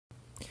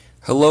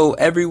Hello,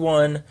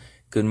 everyone.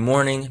 Good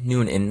morning,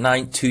 noon, and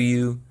night to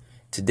you.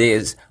 Today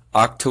is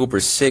October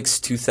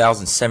 6th,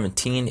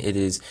 2017. It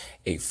is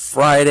a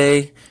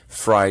Friday.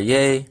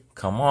 Friday.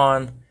 Come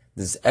on.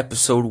 This is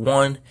episode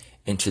 1,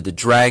 Into the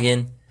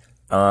Dragon.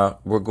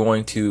 We're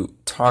going to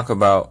talk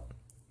about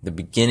the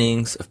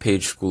beginnings of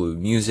Page School of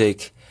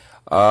Music.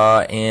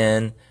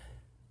 And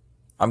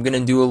I'm going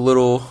to do a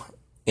little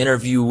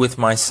interview with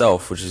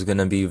myself, which is going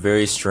to be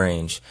very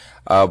strange.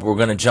 But we're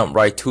going to jump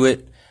right to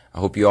it. I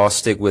hope you all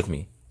stick with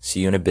me. See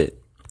you in a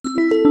bit.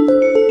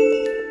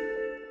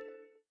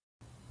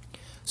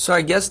 So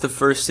I guess the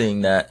first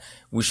thing that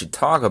we should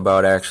talk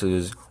about actually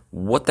is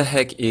what the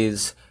heck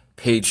is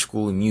Page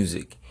School of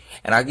Music?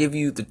 And I'll give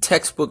you the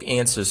textbook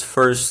answers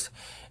first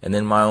and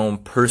then my own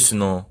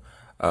personal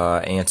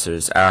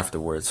answers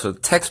afterwards. So the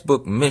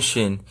textbook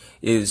mission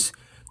is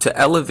to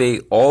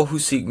elevate all who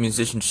seek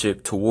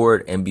musicianship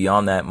toward and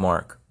beyond that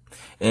mark.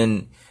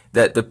 And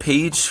that the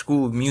Page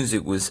School of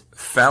Music was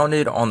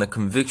founded on the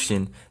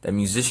conviction that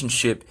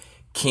musicianship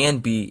can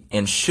be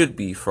and should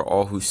be for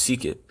all who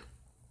seek it.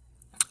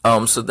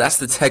 So that's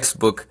the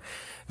textbook.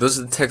 Those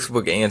are the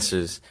textbook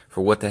answers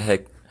for what the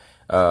heck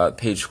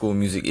Page School of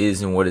Music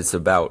is and what it's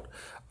about.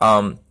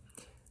 But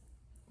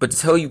to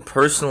tell you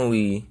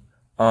personally,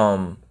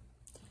 the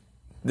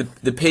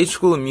Page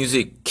School of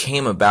Music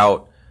came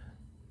about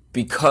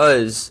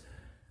because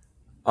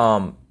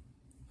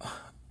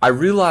I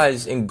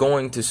realized in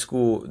going to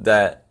school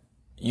that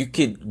you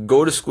could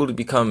go to school to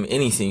become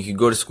anything. You could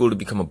go to school to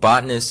become a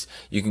botanist.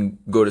 You can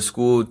go to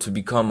school to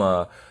become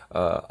a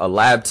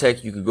lab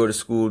tech. You could go to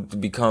school to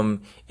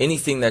become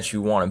anything that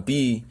you want to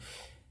be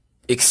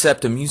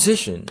except a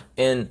musician.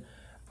 And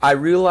I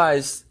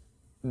realized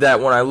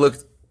that when I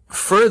looked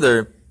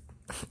further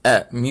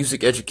at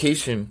music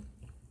education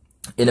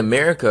in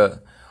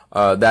America,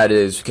 that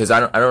is, because I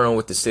don't know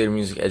what the state of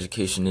music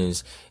education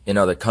is in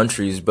other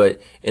countries,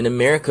 but in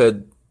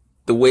America,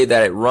 the way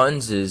that it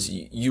runs is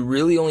you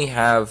really only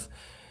have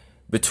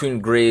between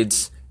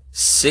grades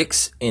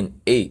 6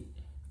 and 8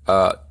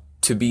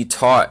 to be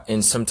taught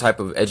in some type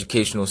of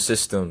educational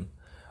system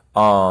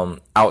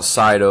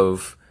outside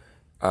of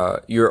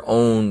your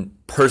own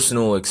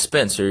personal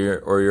expense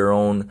or your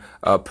own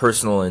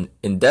personal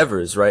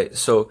endeavors, right?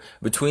 So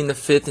between the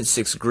 5th and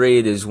 6th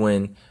grade is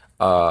when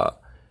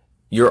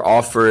you're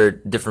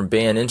offered different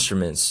band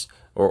instruments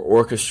or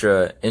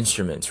orchestra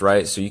instruments,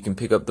 right? So you can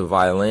pick up the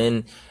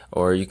violin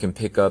or you can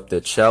pick up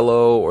the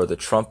cello or the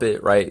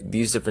trumpet, right?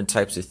 These different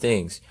types of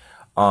things.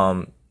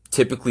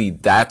 Typically,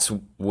 that's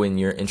when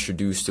you're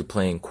introduced to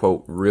playing,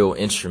 quote, real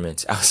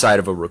instruments outside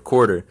of a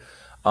recorder.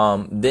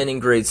 Then in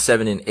grades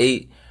 7 and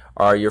 8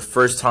 are your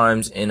first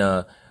times in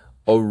a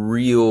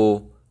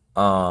real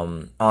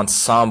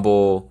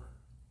ensemble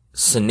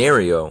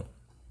scenario.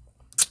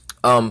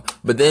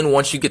 But then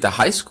once you get to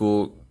high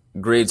school,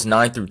 grades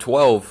 9 through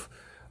 12,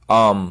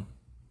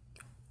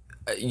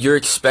 you're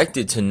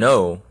expected to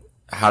know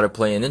how to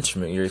play an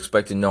instrument. You're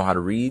expected to know how to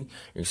read.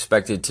 You're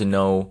expected to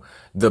know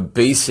the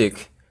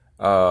basic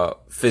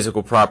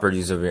physical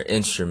properties of your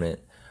instrument,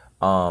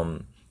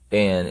 and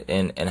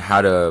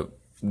how to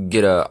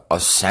get a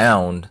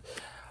sound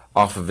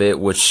off of it,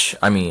 which,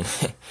 I mean,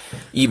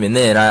 even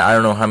then, I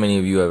don't know how many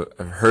of you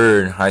have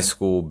heard high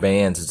school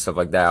bands and stuff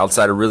like that.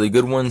 Outside of really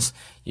good ones,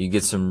 you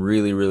get some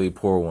really, really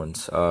poor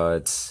ones.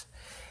 It's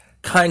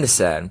kind of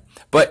sad.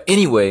 But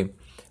anyway,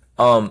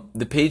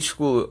 the Page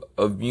School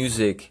of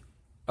Music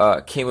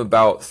came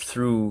about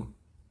through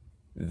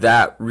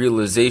that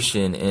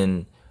realization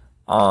in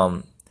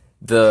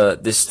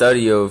the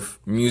study of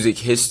music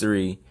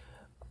history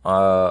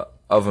of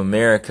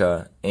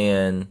America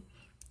and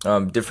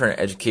different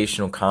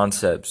educational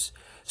concepts.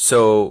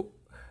 So,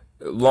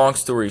 long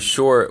story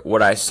short,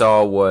 what I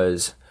saw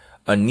was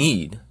a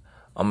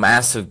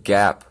massive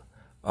gap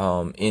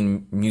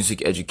in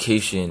music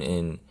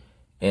education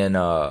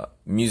and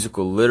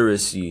musical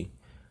literacy.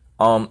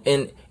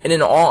 And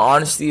in all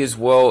honesty as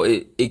well,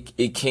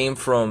 it came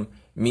from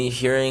me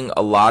hearing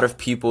a lot of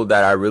people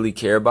that I really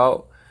care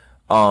about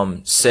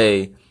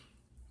say,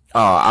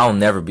 I'll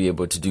never be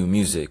able to do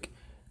music,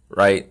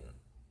 right?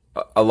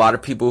 A lot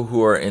of people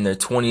who are in their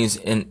 20s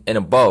and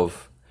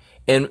above.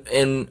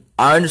 And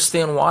I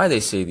understand why they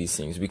say these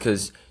things,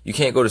 because you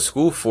can't go to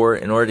school for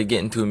it. In order to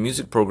get into a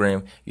music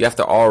program, you have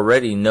to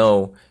already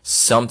know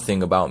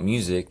something about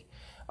music.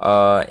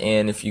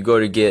 And if you go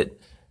to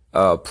get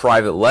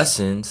private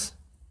lessons,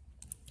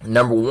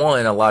 number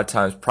one, a lot of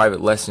times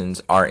private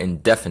lessons are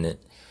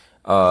indefinite.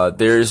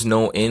 There is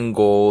no end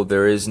goal.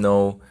 There's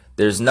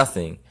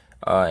nothing.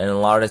 And a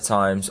lot of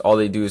times, all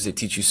they do is they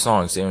teach you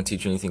songs. They don't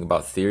teach you anything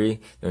about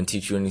theory. They don't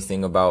teach you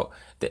anything about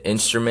the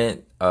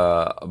instrument,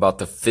 about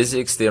the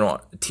physics. They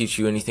don't teach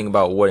you anything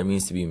about what it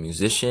means to be a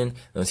musician.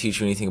 They don't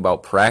teach you anything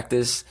about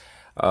practice.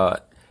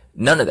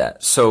 None of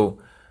that. So,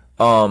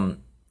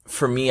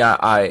 for me,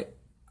 I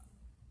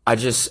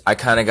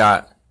kind of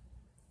got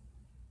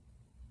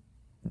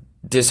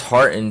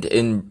disheartened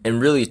and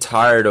really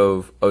tired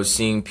of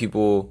seeing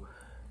people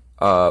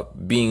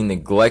being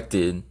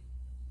neglected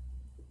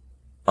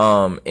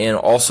and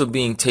also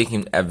being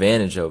taken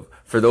advantage of.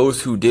 For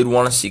those who did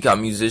want to seek out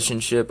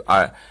musicianship,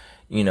 I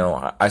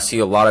see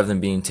a lot of them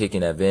being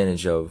taken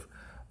advantage of.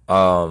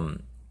 But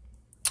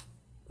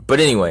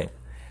anyway,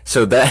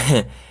 so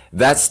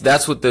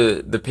that's what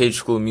the Page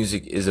School of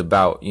Music is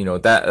about.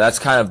 That's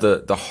kind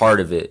of the heart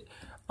of it,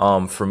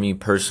 for me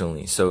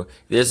personally. So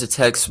there's the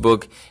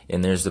textbook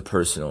and there's the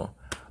personal.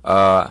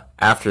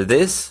 After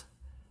this,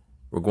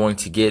 we're going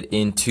to get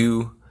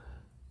into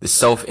the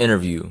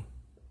self-interview.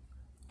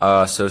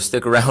 So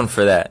stick around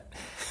for that.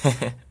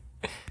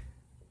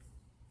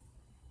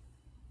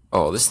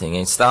 Oh, this thing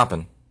ain't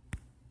stopping.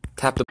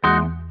 Tap the...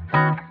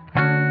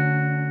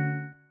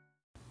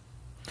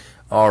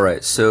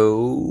 Alright,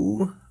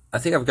 so I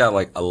think I've got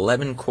like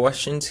 11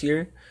 questions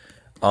here.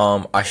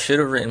 I should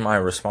have written my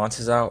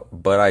responses out,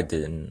 but I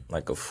didn't,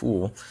 like a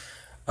fool.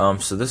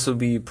 So this will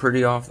be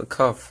pretty off the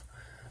cuff,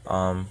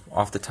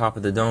 off the top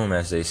of the dome,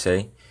 as they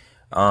say.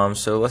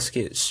 So let's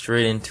get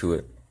straight into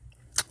it.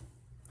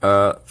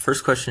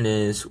 First question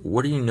is,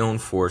 what are you known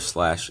for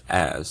 /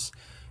 as?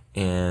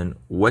 And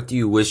what do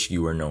you wish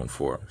you were known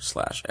for /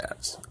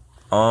 as?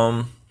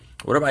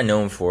 What am I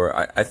known for?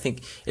 I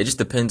think it just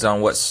depends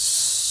on what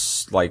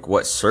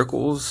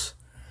circles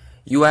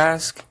you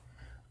ask.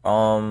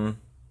 But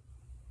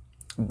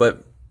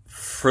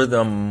for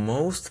the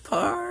most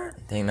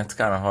part, dang, that's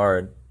kind of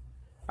hard.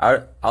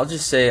 I'll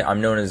just say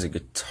I'm known as a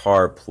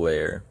guitar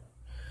player.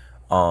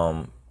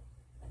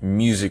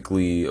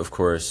 Musically, of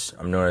course,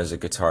 I'm known as a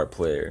guitar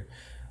player.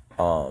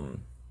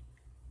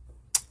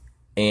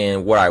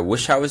 And what I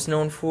wish I was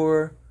known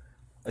for,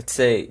 let's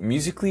say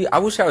musically, I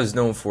wish I was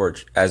known for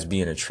as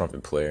being a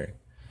trumpet player.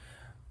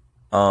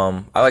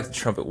 I like the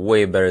trumpet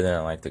way better than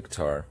I like the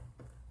guitar.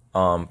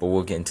 But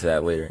we'll get into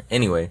that later.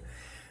 Anyway,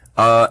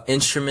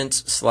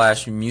 instruments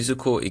 /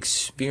 musical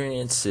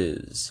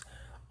experiences.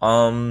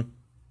 Yeah,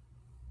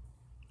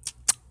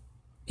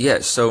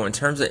 so in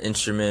terms of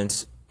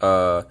instruments,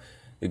 the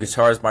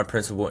guitar is my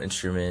principal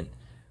instrument.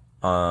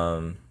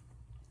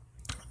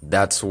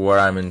 That's what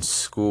I'm in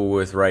school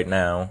with right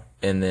now.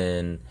 And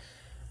then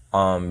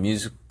other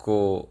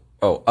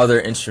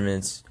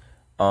instruments,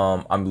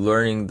 I'm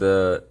learning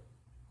the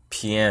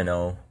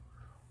piano,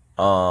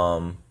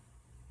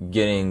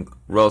 getting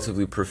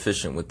relatively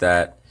proficient with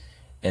that.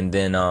 And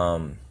then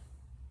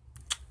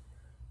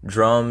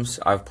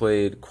drums, I've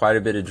played quite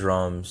a bit of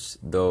drums,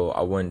 though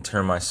I wouldn't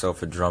term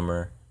myself a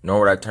drummer, nor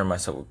would I term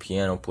myself a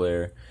piano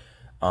player,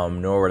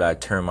 nor would I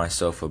term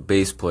myself a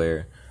bass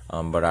player,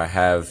 but I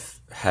have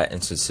had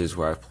instances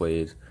where I've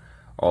played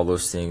all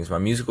those things. My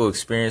musical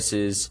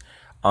experiences,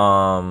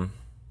 I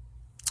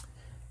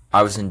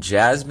was in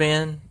jazz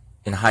band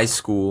in high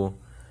school.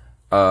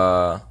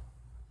 I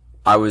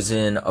was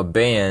in a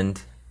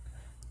band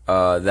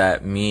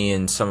that me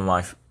and some of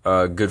my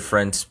good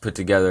friends put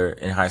together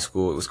in high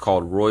school. It was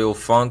called Royal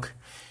Funk,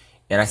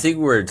 and I think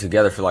we were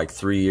together for like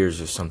 3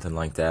 years or something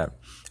like that.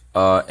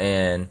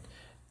 And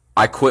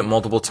I quit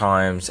multiple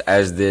times,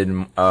 as did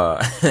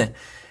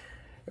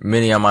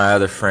many of my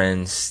other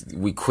friends.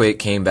 We quit,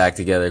 came back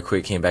together,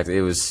 quit, came back.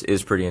 It was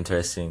pretty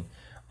interesting.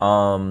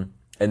 And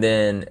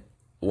then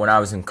when I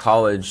was in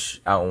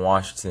college out in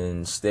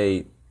Washington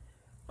State,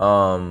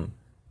 I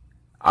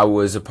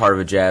was a part of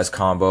a jazz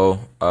combo.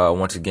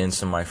 Once again,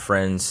 some of my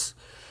friends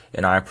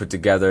and I put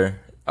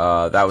together.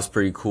 That was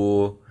pretty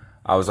cool.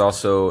 I was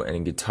also in a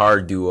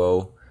guitar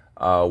duo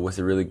with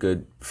a really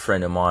good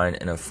friend of mine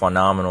and a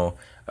phenomenal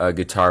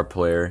guitar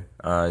player.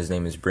 His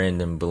name is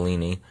Brandon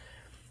Bellini.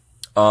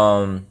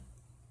 And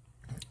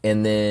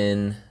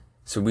then,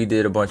 so we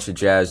did a bunch of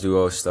jazz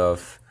duo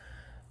stuff,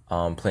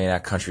 playing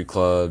at country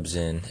clubs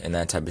and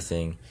that type of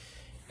thing.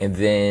 And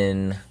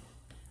then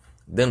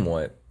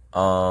what?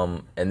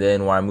 And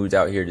then when I moved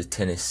out here to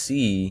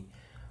Tennessee,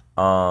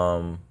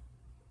 I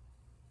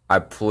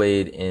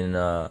played in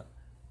a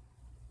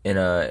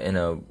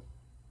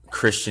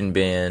Christian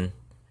band,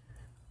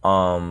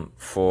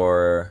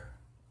 for,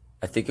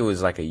 I think it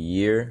was like a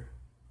year.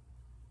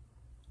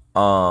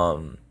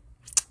 And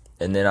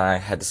then I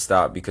had to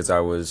stop because I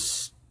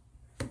was,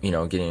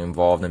 getting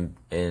involved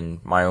in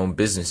my own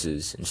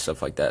businesses and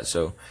stuff like that.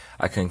 So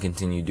I couldn't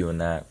continue doing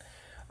that.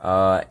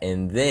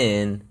 And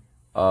then,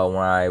 when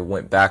I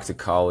went back to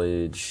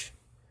college,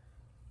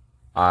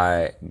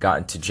 I got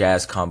into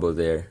jazz combo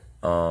there.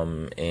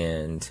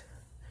 And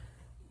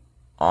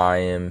I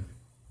am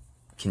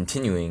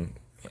continuing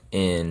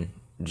in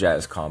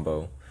jazz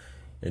combo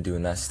and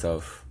doing that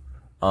stuff.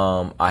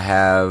 I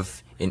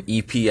have an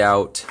EP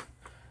out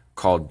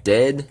called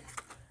Dead.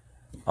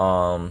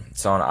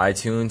 It's on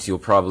iTunes. You'll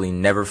probably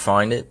never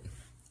find it,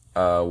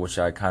 which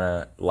I kind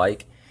of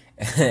like.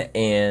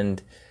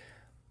 And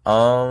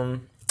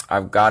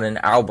I've got an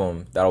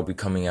album that'll be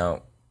coming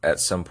out at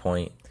some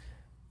point.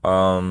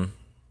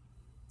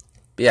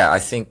 Yeah, I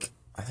think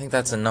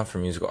that's enough for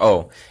musical.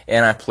 Oh,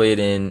 and I played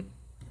in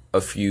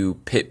a few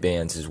pit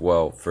bands as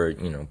well for,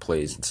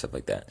 plays and stuff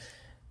like that.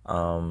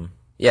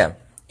 Yeah.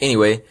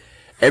 Anyway,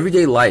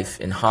 everyday life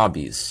and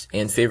hobbies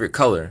and favorite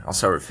color. I'll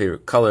start with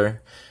favorite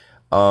color.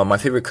 My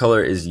favorite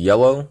color is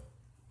yellow.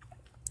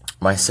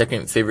 My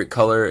second favorite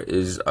color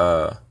is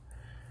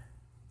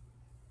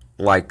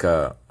like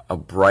a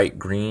bright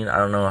green. I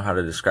don't know how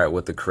to describe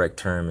what the correct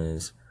term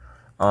is.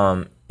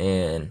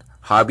 And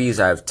hobbies,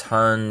 I have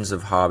tons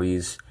of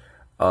hobbies.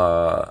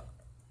 I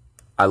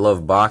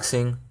love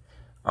boxing.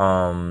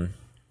 I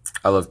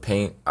love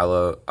paint. I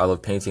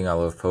love painting. I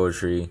love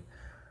poetry.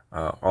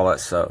 All that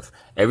stuff.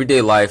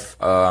 Everyday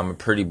life, I'm a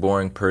pretty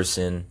boring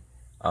person.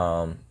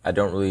 I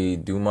don't really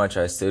do much.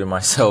 I stay to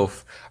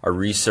myself. I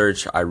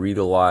research. I read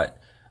a lot.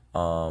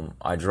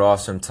 I draw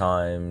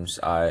sometimes.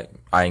 I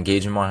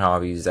engage in my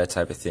hobbies, that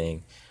type of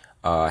thing.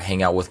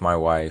 Hang out with my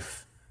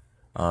wife.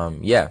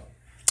 Yeah.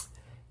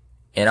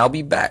 And I'll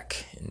be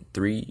back in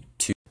 3,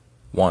 2,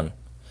 1.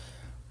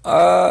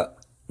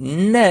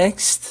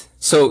 Next.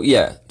 So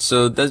yeah.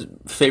 So that's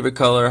favorite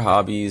color,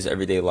 hobbies,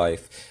 everyday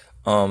life.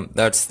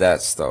 That's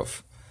that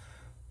stuff.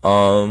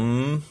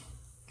 Um,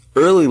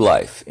 Early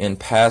life and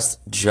past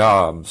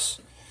jobs.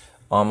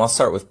 I'll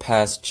start with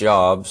past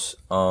jobs.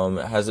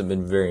 It hasn't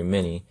been very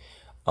many.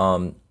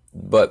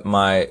 But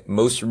my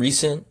most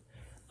recent,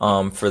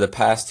 for the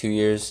past 2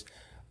 years,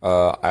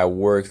 I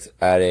worked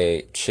at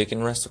a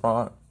chicken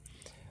restaurant,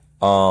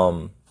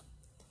 um,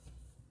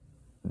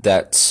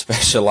 that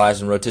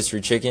specialized in rotisserie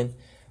chicken.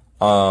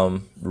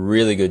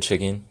 Really good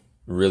chicken,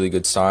 really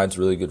good sides,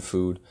 really good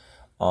food.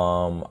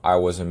 I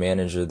was a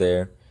manager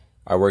there.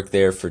 I worked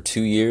there for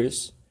 2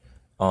 years,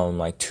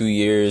 like 2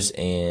 years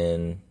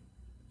and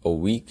a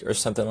week or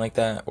something like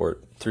that, or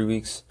 3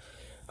 weeks.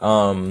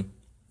 Um,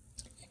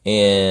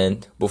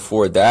 and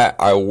before that,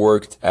 I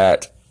worked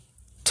at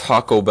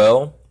Taco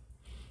Bell.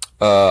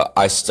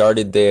 I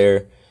started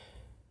there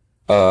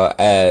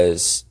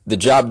as the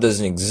job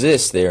doesn't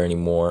exist there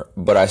anymore,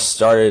 but I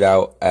started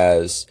out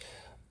as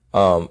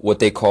what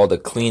they called a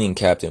cleaning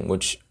captain,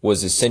 which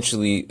was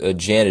essentially a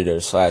janitor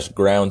slash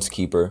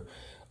groundskeeper.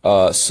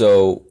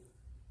 So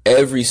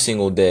every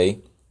single day,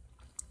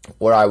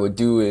 what I would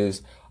do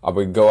is I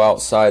would go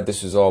outside.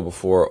 This was all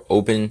before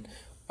open.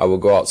 I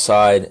would go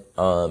outside,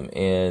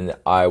 and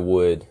I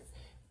would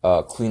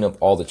clean up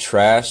all the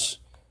trash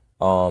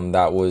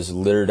that was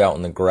littered out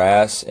in the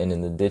grass and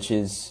in the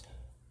ditches.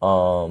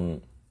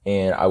 And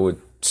I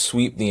would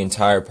sweep the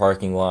entire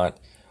parking lot.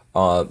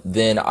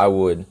 Then I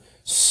would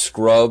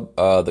scrub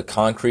the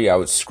concrete. I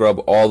would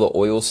scrub all the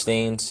oil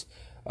stains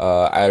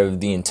out of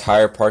the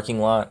entire parking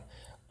lot,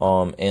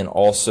 and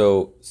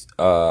also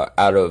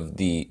out of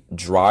the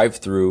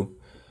drive-through.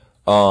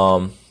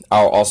 I'll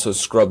also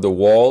scrub the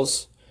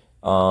walls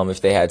if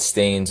they had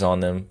stains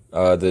on them,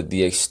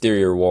 the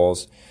exterior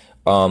walls.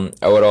 I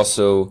would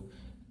also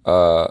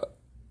uh,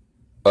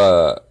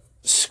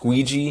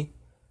 squeegee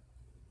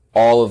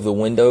all of the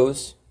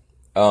windows,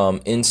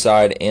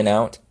 inside and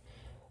out.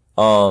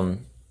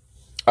 Um,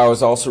 I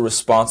was also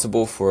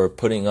responsible for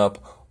putting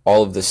up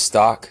all of the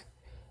stock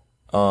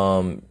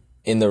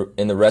in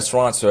the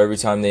restaurant. So every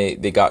time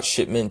they got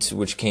shipments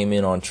which came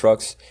in on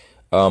trucks,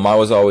 I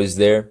was always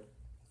there.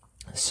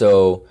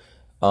 So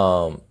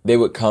they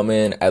would come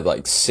in at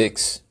like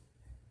 6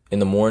 in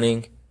the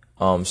morning.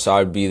 So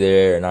I'd be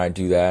there and I'd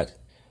do that.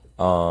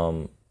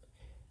 Um,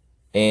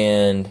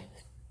 and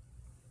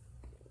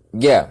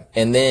yeah,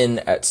 and then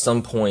at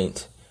some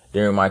point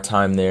during my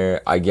time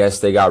there, I guess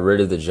they got rid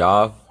of the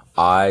job.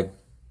 I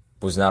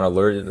was not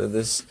alerted to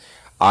this.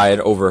 I had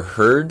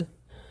overheard.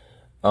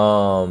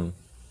 Um,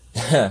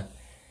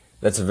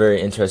 that's a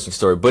very interesting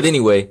story. But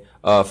anyway,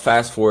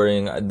 fast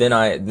forwarding, then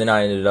I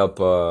ended up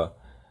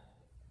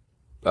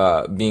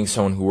being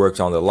someone who worked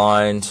on the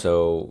line.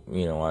 So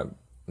I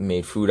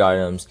made food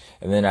items,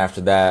 and then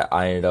after that,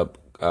 I ended up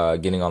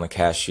getting on the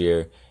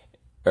cashier,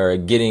 or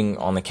getting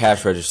on the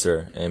cash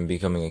register and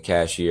becoming a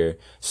cashier.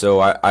 So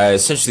I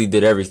essentially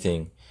did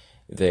everything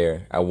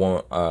there at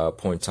one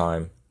point in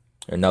time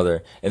or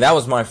another. And that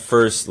was my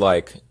first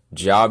like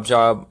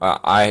job.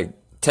 I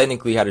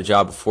technically had a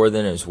job before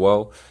then as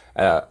well,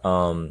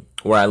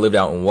 where I lived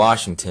out in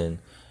Washington.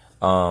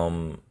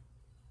 I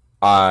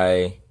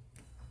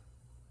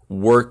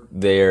worked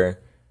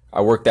there.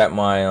 I worked at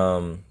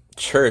my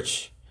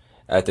church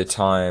at the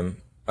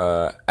time,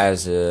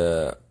 as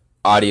a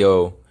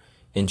audio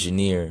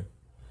engineer.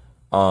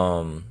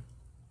 Um,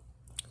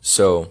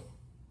 so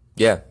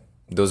yeah,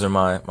 those are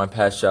my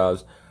past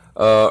jobs.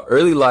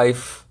 Early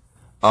life,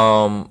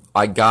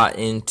 I got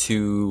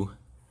into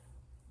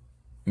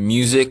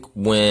music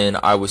when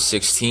I was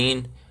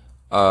 16.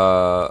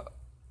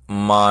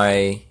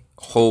 My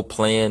whole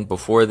plan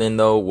before then,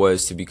 though,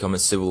 was to become a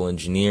civil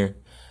engineer.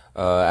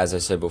 As I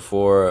said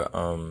before,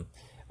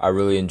 I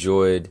really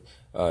enjoyed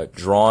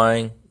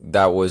drawing.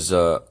 That was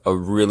a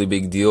really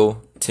big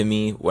deal to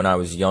me when I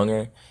was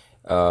younger.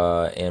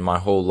 And my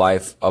whole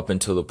life up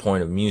until the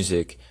point of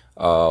music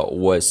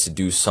was to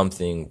do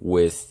something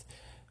with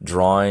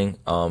drawing.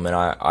 And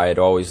I had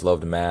always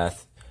loved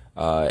math.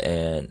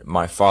 And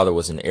my father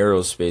was an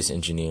aerospace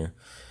engineer.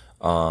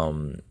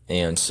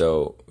 And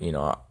so,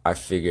 I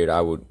figured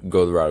I would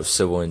go the route of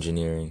civil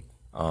engineering.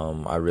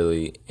 I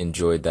really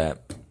enjoyed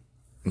that,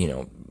 you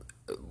know,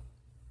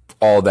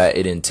 all that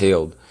it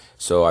entailed.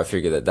 So I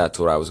figured that that's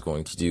what I was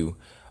going to do.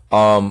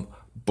 Um,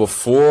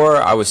 Before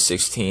I was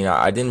 16,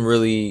 I didn't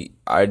really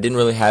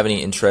have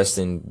any interest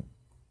in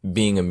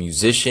being a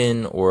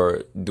musician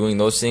or doing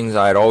those things.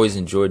 I had always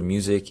enjoyed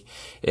music,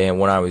 and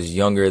when I was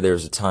younger, there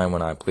was a time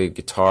when I played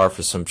guitar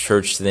for some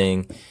church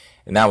thing,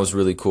 and that was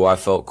really cool. I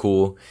felt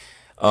cool.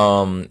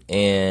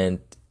 And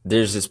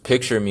there's this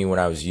picture of me when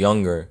I was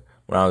younger,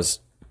 when I was,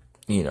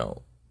 you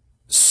know,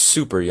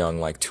 super young,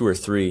 like 2 or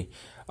 3.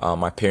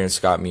 My parents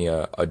got me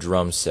a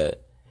drum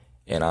set,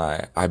 and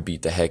I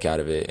beat the heck out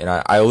of it. And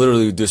I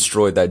literally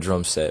destroyed that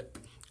drum set.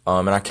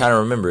 And I kind of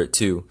remember it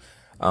too.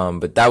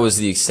 But that was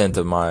the extent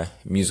of my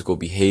musical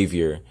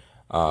behavior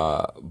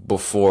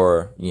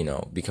before,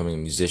 becoming a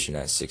musician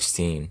at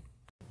 16.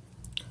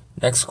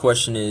 Next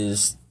question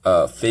is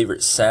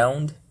favorite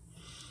sound.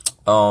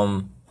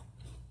 Um,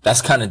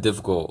 that's kind of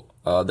difficult.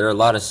 There are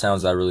a lot of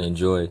sounds I really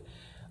enjoy.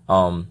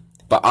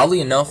 But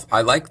oddly enough,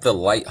 I like the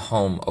light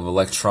hum of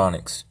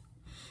electronics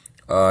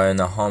and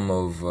the hum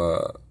of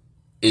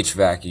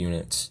HVAC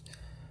units.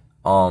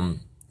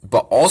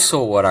 But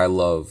also what I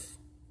love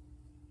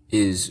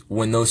is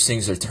when those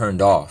things are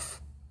turned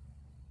off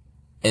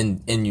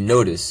and you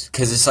notice,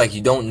 because it's like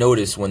you don't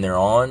notice when they're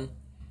on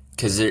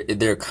because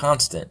they're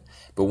constant,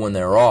 but when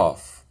they're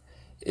off,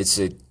 it's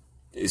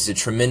a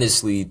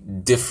tremendously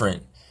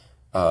different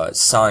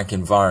sonic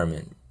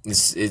environment.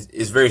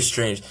 It's very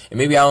strange, and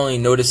maybe I only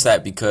noticed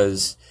that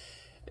because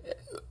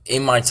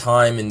in my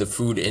time in the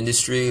food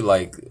industry,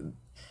 like,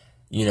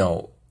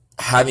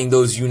 having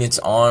those units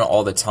on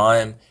all the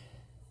time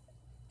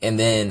and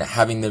then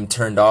having them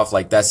turned off,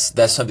 like that's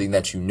something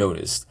that you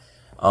noticed.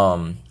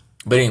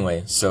 But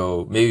anyway,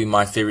 so maybe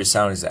my favorite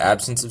sound is the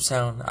absence of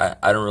sound.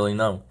 I don't really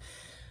know.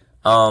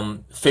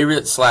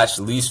 Favorite slash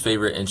least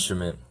favorite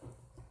instrument.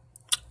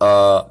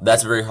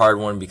 That's a very hard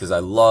one because I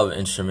love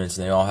instruments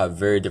and they all have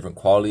very different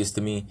qualities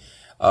to me.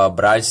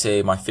 But I'd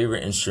say my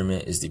favorite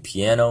instrument is the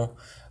piano.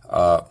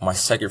 My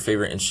second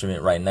favorite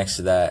instrument right next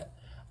to that,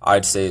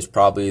 I'd say, is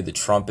probably the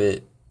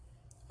trumpet.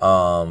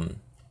 And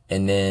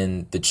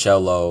then the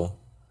cello.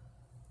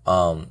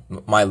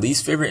 My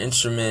least favorite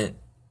instrument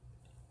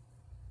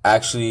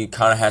actually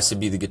kind of has to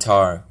be the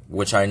guitar,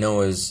 which I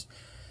know is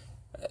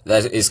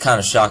kind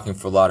of shocking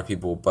for a lot of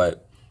people,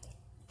 but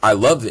I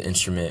love the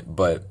instrument,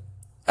 but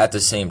at the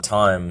same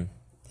time,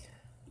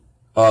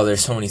 oh,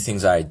 there's so many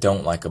things I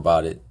don't like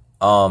about it.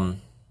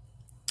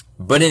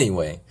 But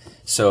anyway,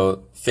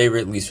 so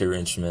favorite, least favorite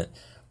instrument.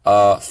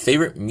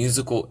 Favorite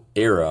musical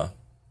era.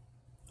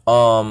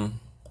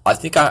 I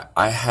think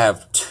I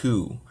have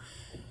two.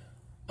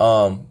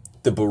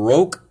 The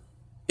Baroque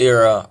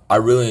era I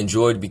really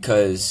enjoyed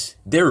because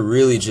they're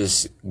really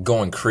just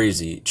going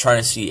crazy, trying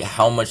to see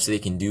how much they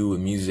can do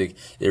with music.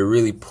 They're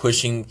really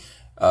pushing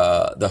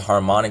the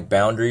harmonic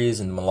boundaries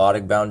and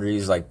melodic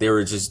boundaries. Like, they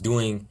were just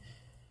doing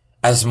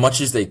as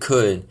much as they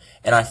could.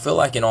 And I feel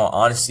like, in all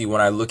honesty,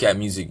 when I look at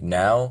music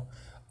now,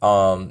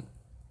 pop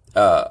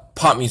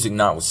music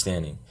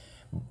notwithstanding,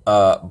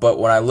 but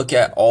when I look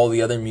at all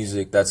the other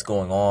music that's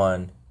going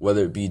on,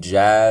 whether it be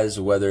jazz,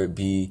 whether it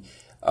be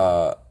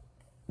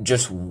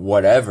just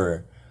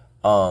whatever,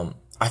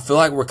 I feel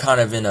like we're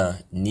kind of in a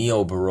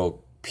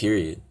neo-Baroque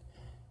period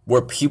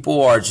where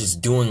people are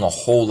just doing a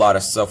whole lot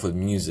of stuff with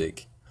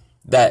music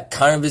that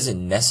kind of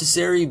isn't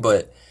necessary,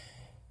 but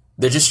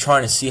they're just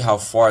trying to see how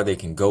far they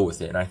can go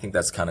with it, and I think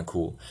that's kind of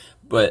cool.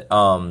 But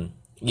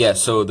yeah,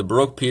 so the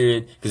Baroque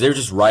period, because they're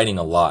just writing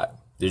a lot.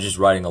 They're just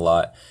writing a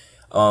lot.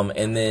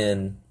 And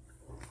then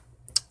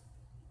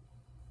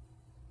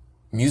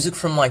music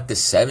from like the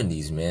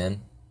 70s,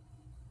 man.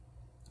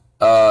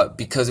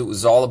 Because it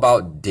was all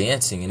about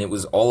dancing and it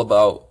was all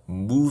about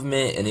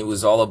movement and it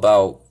was all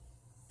about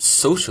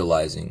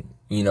socializing.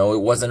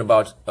 It wasn't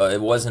about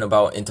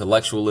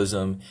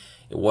intellectualism.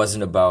 It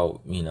wasn't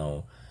about,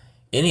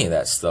 any of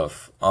that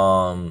stuff.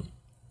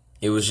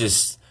 It was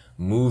just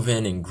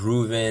moving and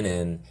grooving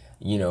and,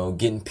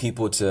 getting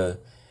people to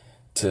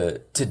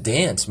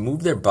dance,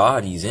 move their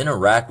bodies,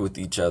 interact with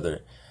each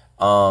other.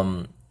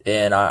 And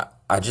I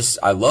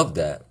love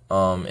that.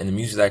 And the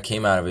music that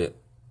came out of it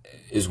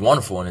is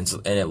wonderful,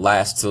 and it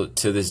lasts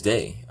to this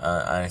day.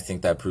 I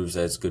think that proves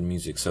that it's good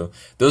music. So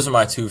those are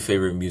my two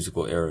favorite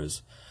musical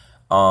eras.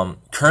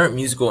 Current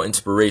musical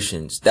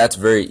inspirations. That's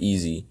very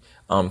easy,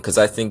 because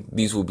I think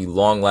these will be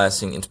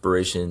long-lasting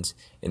inspirations,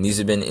 and these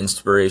have been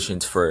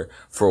inspirations for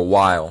a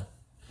while.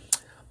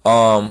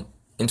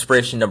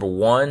 Inspiration number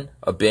one,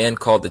 a band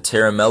called the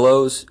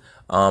Terramellos.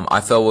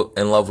 I fell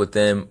in love with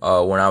them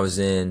when I was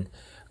in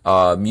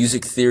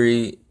music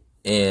theory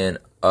and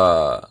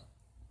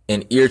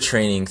ear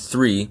training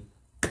 3,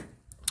 when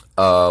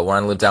I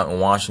lived out in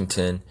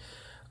Washington.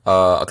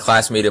 A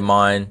classmate of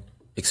mine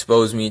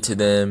exposed me to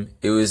them.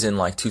 It was in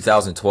like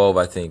 2012,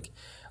 I think.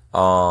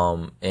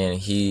 And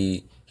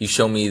he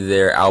showed me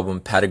their album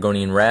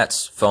Patagonian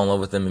Rats. Fell in love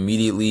with them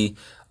immediately.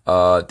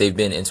 They've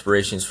been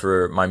inspirations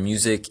for my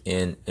music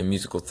and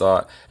musical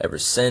thought ever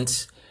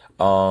since.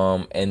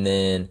 And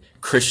then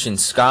Christian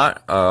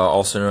Scott,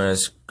 also known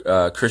as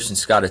Christian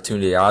Scott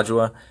Atunde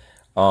Adjoa.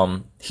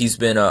 He's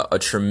been a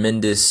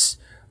tremendous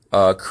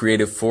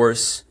creative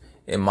force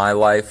in my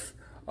life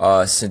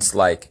since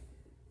like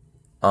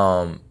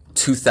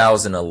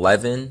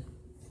 2011.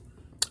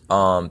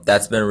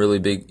 That's been really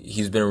big.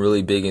 He's been a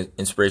really big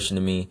inspiration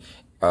to me,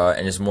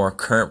 and his more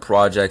current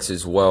projects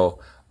as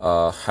well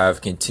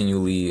have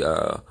continually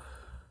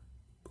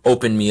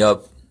opened me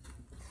up.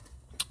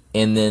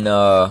 And then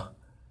the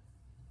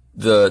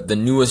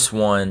newest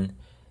one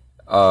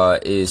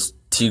is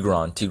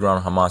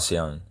Tigran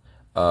Hamasyan.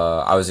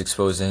 I was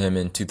exposed to him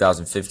in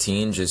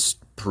 2015, just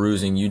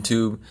perusing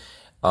YouTube,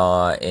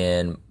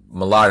 and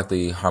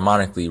melodically,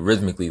 harmonically,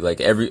 rhythmically,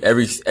 like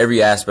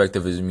every aspect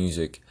of his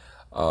music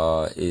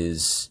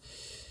is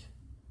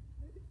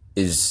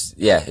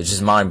yeah, it's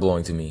just mind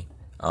blowing to me.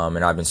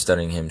 And I've been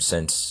studying him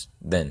since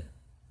then.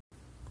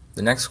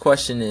 The next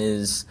question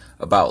is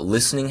about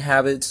listening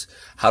habits.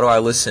 How do I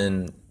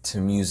listen to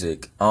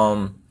music?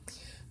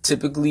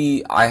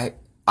 Typically I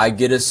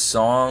get a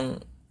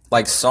song,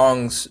 like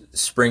songs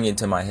spring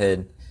into my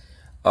head,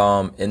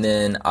 and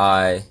then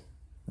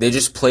they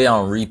just play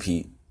on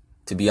repeat,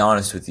 to be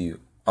honest with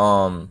you,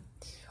 over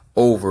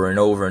and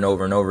over and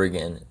over and over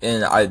again,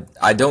 and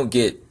I don't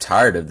get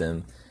tired of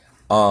them,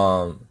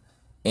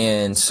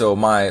 and so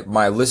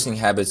my listening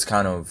habits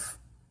kind of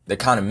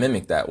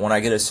mimic that. When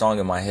I get a song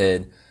in my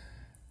head,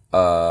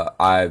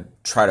 I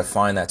try to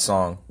find that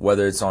song,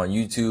 whether it's on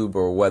YouTube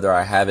or whether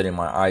I have it in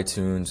my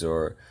iTunes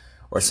or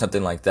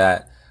something like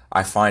that.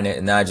 I find it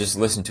and then I just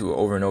listen to it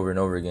over and over and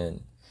over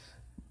again,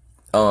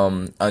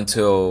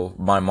 until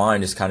my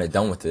mind is kind of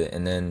done with it,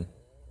 and then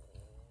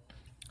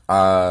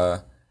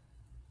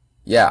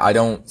yeah, I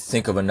don't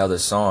think of another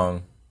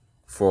song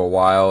for a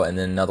while, and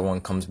then another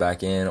one comes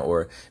back in,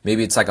 or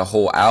maybe it's like a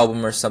whole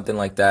album or something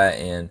like that,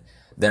 and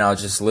then I'll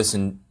just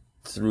listen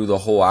through the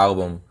whole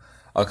album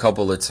a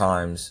couple of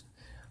times.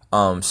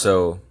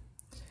 So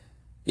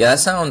yeah, that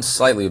sounds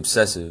slightly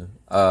obsessive.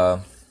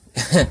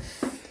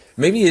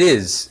 Maybe it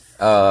is.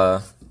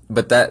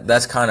 But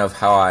that's kind of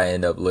how I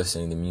end up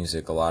listening to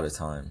music a lot of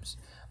times.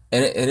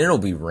 And it'll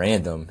be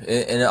random.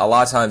 And a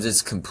lot of times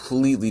it's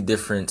completely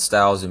different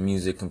styles of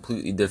music,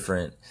 completely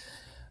different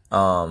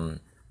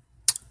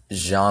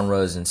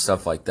genres and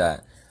stuff like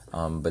that.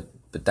 But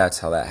that's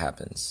how that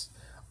happens.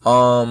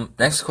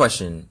 Next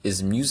question.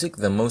 Is music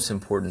the most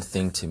important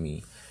thing to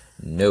me?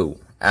 No,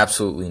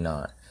 absolutely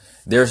not.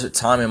 There's a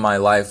time in my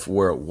life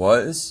where it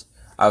was.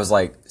 I was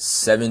like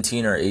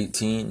 17 or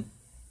 18,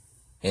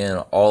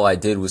 and all I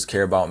did was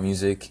care about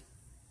music.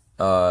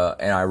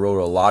 And I wrote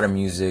a lot of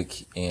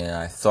music, and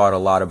I thought a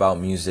lot about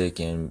music,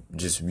 and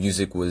just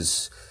music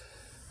was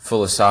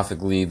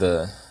philosophically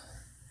the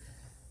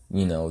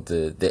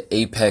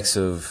apex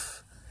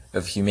of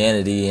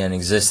humanity and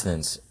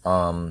existence.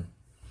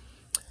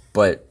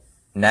 But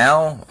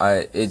now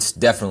it's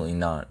definitely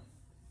not.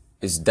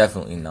 It's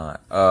definitely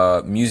not.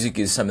 Music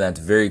is something that's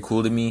very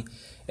cool to me,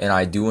 and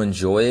I do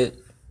enjoy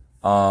it.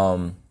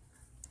 But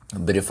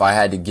if I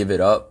had to give it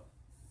up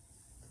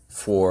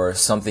for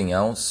something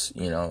else,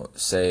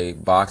 say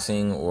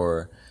boxing,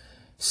 or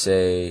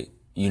say,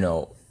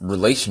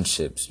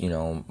 relationships,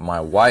 my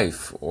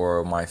wife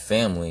or my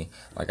family,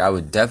 like I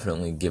would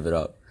definitely give it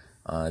up.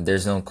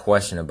 There's no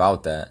question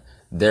about that.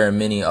 There are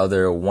many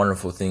other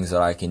wonderful things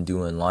that I can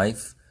do in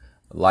life.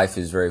 Life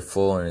is very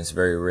full and it's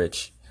very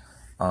rich.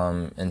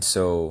 And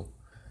so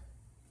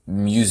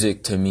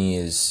music to me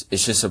it's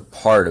just a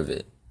part of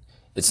it.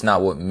 It's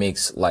not what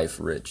makes life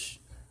rich.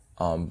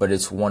 But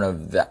it's one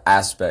of the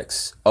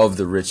aspects of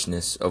the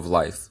richness of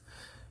life.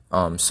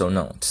 So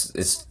no,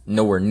 it's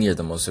nowhere near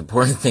the most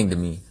important thing to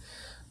me.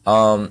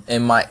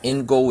 And my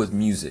end goal with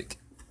music,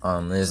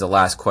 is the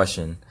last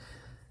question.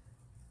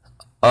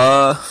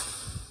 I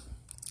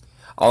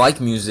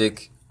like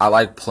music. I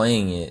like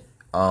playing it.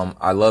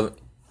 I love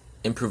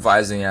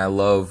improvising, and I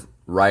love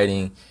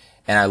writing,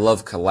 and I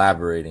love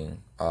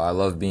collaborating. I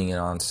love being in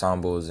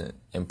ensembles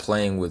and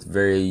playing with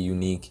very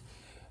unique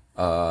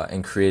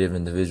and creative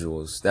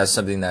individuals. That's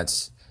something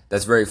that's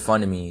very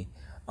fun to me.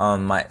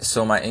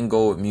 My end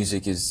goal with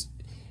music is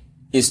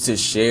to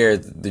share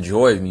the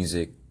joy of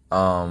music.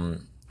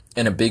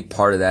 And a big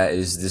part of that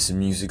is this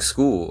music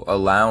school,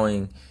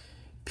 allowing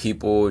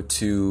people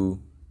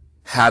to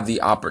have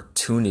the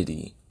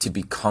opportunity to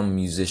become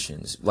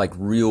musicians, like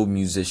real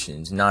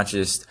musicians, not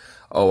just,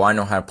 oh, I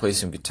know how to play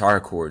some guitar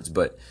chords,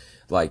 but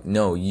like,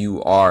 no,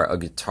 you are a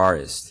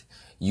guitarist.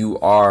 You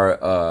are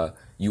a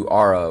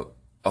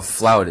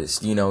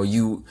flautist,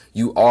 you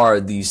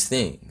are these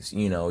things,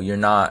 you're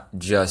not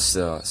just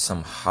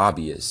some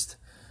hobbyist,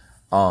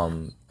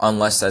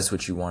 unless that's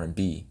what you want to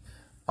be.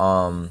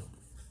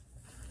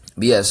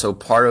 But yeah, so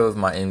part of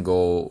my end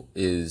goal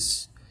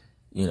is,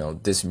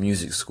 this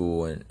music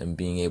school, and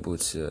being able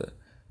to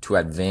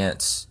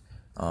advance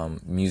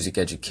music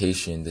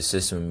education, the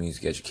system of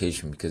music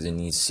education, because it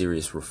needs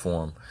serious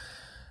reform.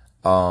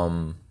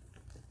 And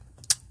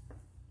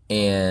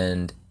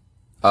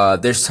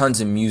there's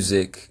tons of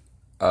music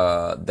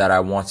that I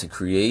want to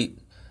create.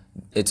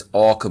 It's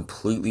all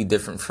completely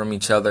different from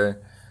each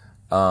other,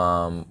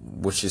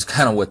 which is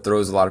kind of what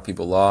throws a lot of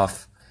people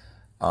off,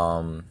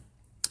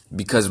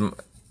 because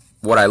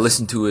what I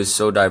listen to is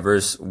so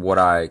diverse. What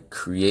I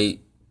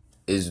create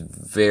is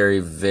very,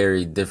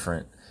 very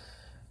different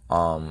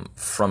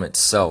from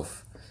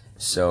itself.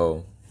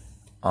 So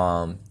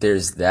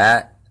there's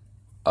that.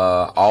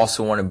 I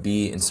also want to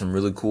be in some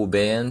really cool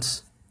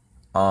bands.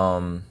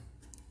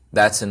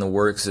 That's in the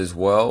works as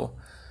well.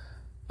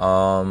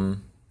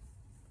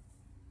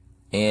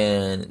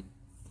 And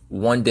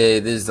one day,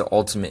 this is the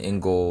ultimate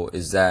end goal,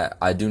 is that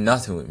I do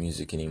nothing with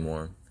music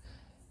anymore.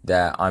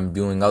 That I'm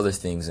doing other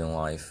things in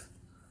life.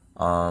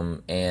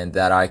 And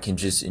that I can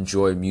just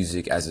enjoy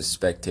music as a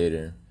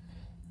spectator.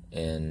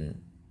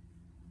 And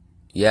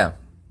yeah,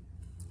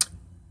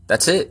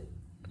 that's it.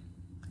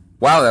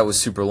 Wow, that was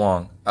super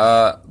long.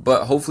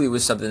 But hopefully it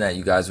was something that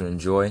you guys would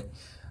enjoy.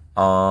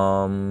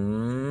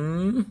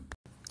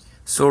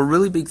 So a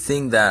really big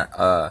thing that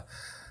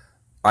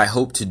I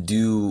hope to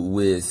do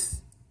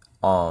with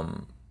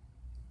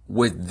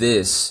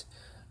this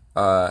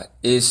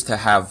is to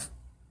have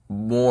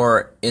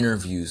more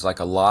interviews, like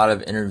a lot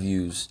of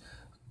interviews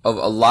of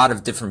a lot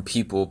of different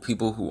people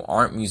who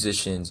aren't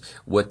musicians,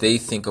 what they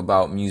think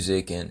about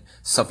music and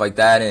stuff like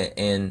that,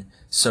 and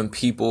some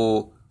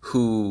people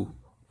who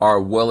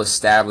are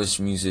well-established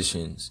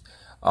musicians,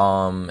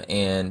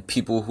 and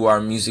people who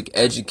are music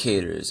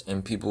educators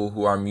and people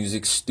who are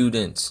music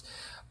students.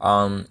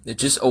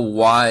 It's just a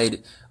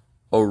wide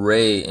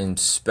array and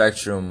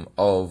spectrum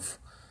of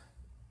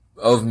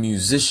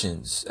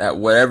musicians at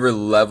whatever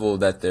level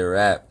that they're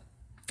at,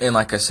 and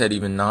like I said,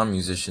 even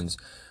non-musicians.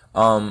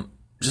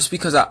 Just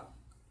because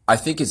I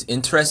think it's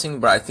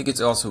interesting, but I think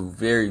it's also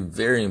very,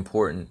 very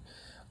important,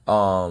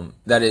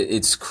 that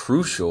it's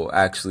crucial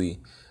actually,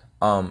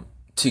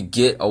 to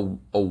get a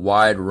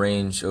wide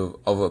range of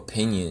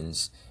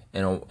opinions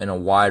and a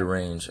wide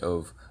range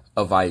of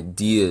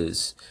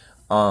ideas,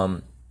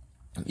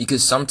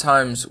 because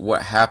sometimes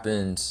what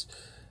happens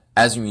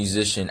as a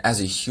musician, as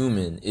a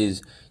human,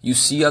 is you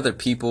see other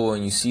people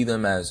and you see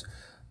them as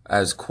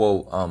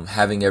quote,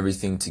 having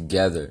everything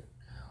together,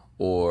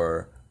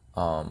 or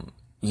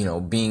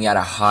being at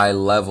a high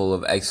level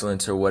of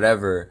excellence or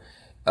whatever,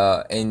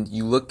 and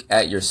you look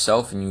at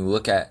yourself and you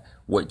look at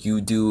what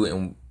you do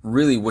and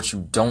really what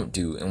you don't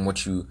do and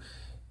what you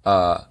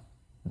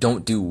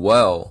don't do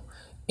well,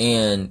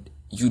 and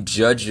you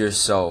judge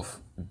yourself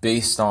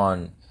based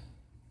on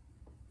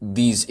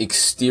these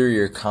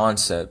exterior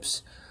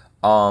concepts.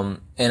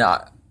 And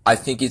I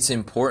think it's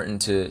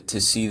important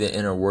to see the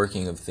inner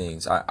working of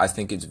things. I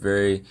think it's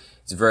very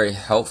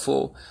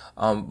helpful.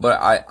 But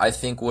I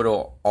think what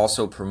it'll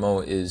also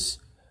promote is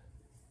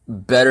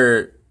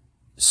better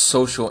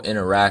social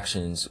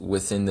interactions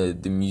within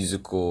the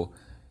musical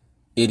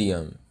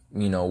idiom,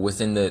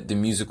 within the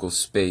musical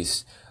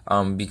space.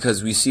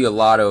 Because we see a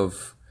lot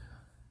of,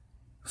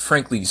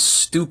 frankly,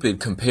 stupid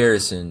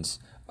comparisons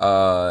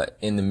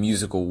in the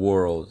musical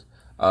world,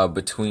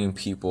 between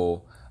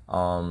people,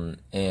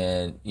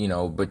 and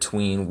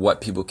between what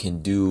people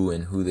can do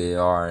and who they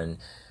are, and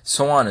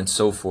so on and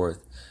so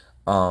forth.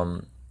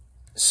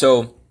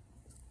 So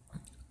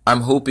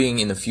I'm hoping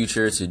in the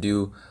future to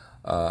do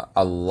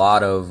a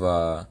lot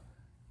of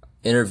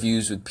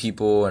interviews with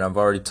people, and I've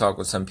already talked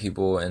with some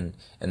people, and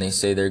they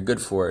say they're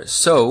good for it.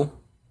 So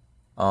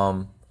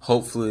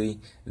hopefully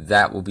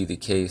that will be the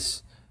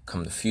case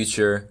come the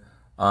future.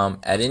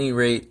 At any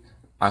rate,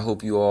 I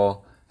hope you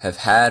all have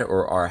had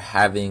or are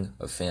having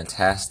a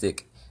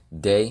fantastic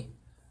day.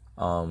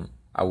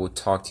 I will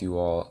talk to you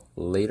all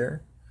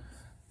later.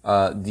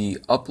 The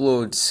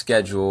upload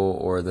schedule,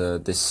 or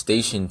the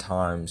station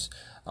times,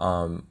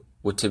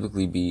 would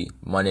typically be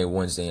Monday,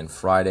 Wednesday, and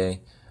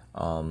Friday.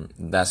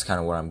 That's kind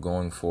of what I'm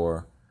going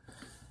for.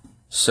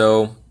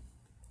 So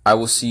I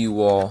will see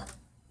you all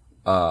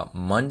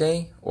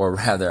Monday, or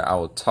rather I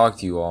will talk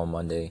to you all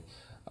Monday,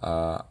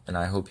 and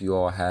I hope you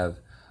all have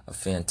a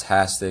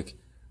fantastic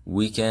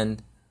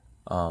weekend.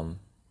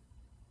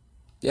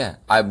 Yeah,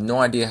 I have no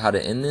idea how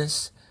to end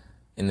this.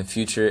 In the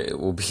future, it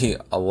will be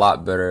a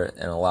lot better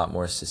and a lot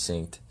more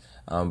succinct.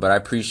 But I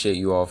appreciate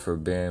you all for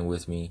bearing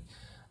with me.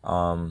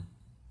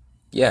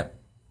 Yeah.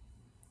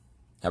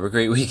 Have a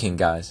great weekend,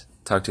 guys.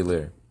 Talk to you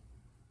later.